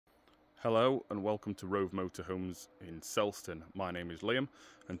Hello and welcome to Rove Motorhomes in Selston. My name is Liam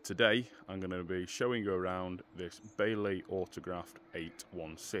and today I'm going to be showing you around this Bailey Autographed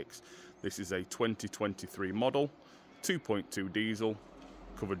 816. This is a 2023 model, 2.2 diesel,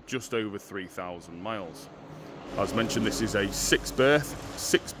 covered just over 3,000 miles. As mentioned, this is a 6-berth,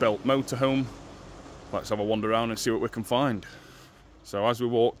 6-belt motorhome. Let's have a wander around and see what we can find. So as we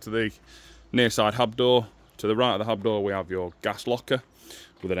walk to the near side hub door, to the right of the hub door we have your gas locker,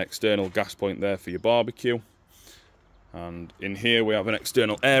 with an external gas point there for your barbecue, and in here we have an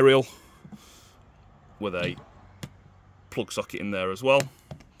external aerial with a plug socket in there as well,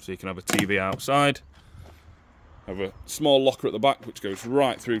 so you can have a TV outside. Have a small locker at the back which goes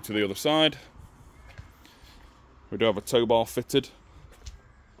right through to the other side. We do have a tow bar fitted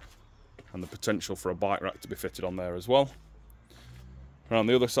and the potential for a bike rack to be fitted on there as well. Around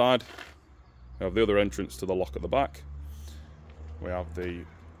the other side we have the other entrance to the lock at the back. We have the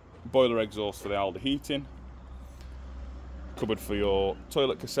boiler exhaust for the Alder heating, cupboard for your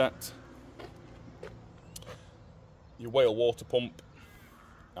toilet cassette, your whale water pump,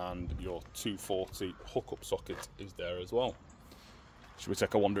 and your 240 hookup socket is there as well. Should we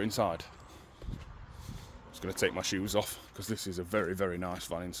take a wander inside? I'm just going to take my shoes off because this is a very, very nice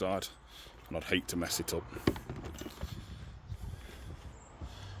van inside and I'd hate to mess it up.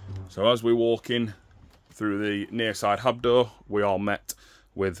 So as we walk in through the near side hub door, we are met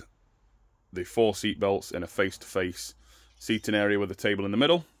with the 4 seat belts in a face-to-face seating area with a table in the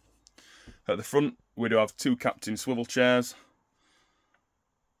middle. At the front we do have 2 captain swivel chairs,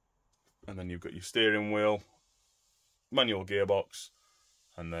 and then you've got your steering wheel, manual gearbox,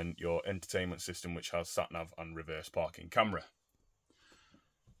 and then your entertainment system which has sat-nav and reverse parking camera.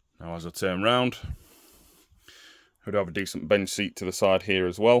 Now as I turn round, we do have a decent bench seat to the side here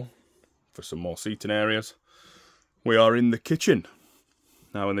as well for some more seating areas. We are in the kitchen.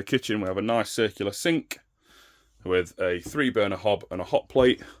 Now in the kitchen we have a nice circular sink with a 3-burner hob and a hot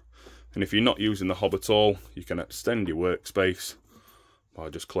plate, and if you're not using the hob at all you can extend your workspace by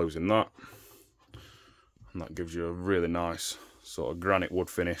just closing that, and that gives you a really nice sort of granite wood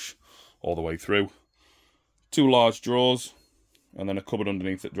finish all the way through. 2 large drawers and then a cupboard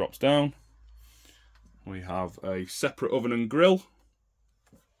underneath that drops down. We have a separate oven and grill,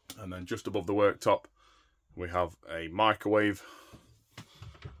 and then just above the worktop we have a microwave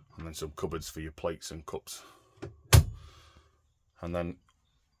and then some cupboards for your plates and cups. And then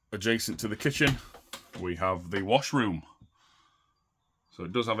adjacent to the kitchen we have the washroom. So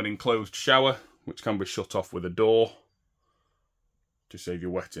it does have an enclosed shower which can be shut off with a door to save you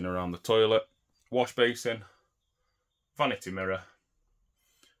wetting around the toilet. Wash basin, vanity mirror,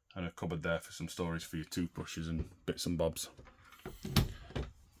 and a cupboard there for some storage for your toothbrushes and bits and bobs.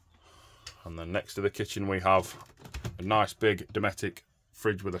 And then next to the kitchen we have a nice big Dometic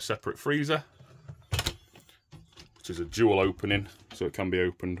fridge with a separate freezer, which is a dual opening, so it can be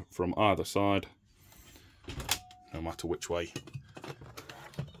opened from either side, no matter which way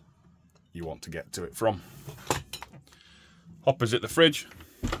you want to get to it from. Opposite the fridge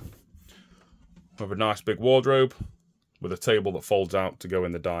we have a nice big wardrobe with a table that folds out to go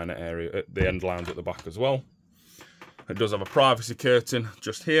in the diner area at the end lounge at the back as well. It does have a privacy curtain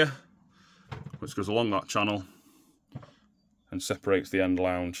just here which goes along that channel and separates the end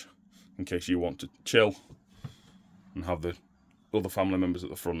lounge in case you want to chill and have the other family members at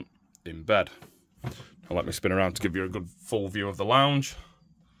the front in bed. Now let me spin around to give you a good full view of the lounge.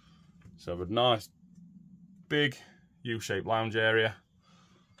 So a nice big U-shaped lounge area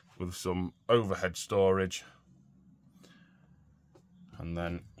with some overhead storage, and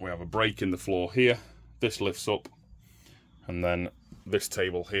then we have a break in the floor here. This lifts up, and then this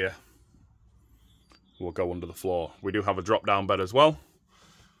table here will go under the floor. We do have a drop down bed as well,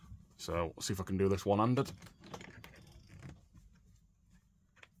 so let's see if I can do this one-handed.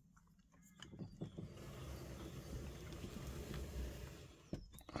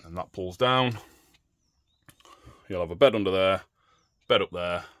 And that pulls down. You'll have a bed under there, bed up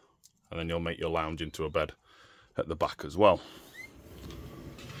there, and then you'll make your lounge into a bed at the back as well.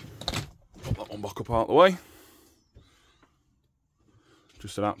 Put that one back up out of the way.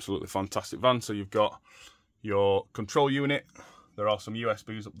 Just an absolutely fantastic van. So you've got your control unit, there are some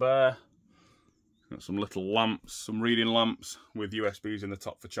USBs up there, got some little lamps, some reading lamps with USBs in the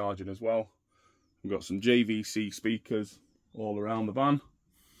top for charging as well. We've got some JVC speakers all around the van.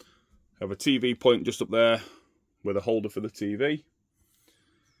 We have a TV point just up there with a holder for the TV.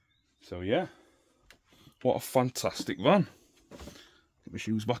 So yeah, what a fantastic van. Get my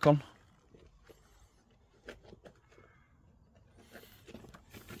shoes back on.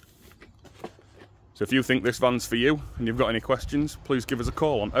 So if you think this van's for you and you've got any questions, please give us a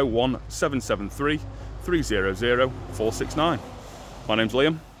call on 01773 300 469. My name's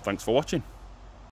Liam, thanks for watching.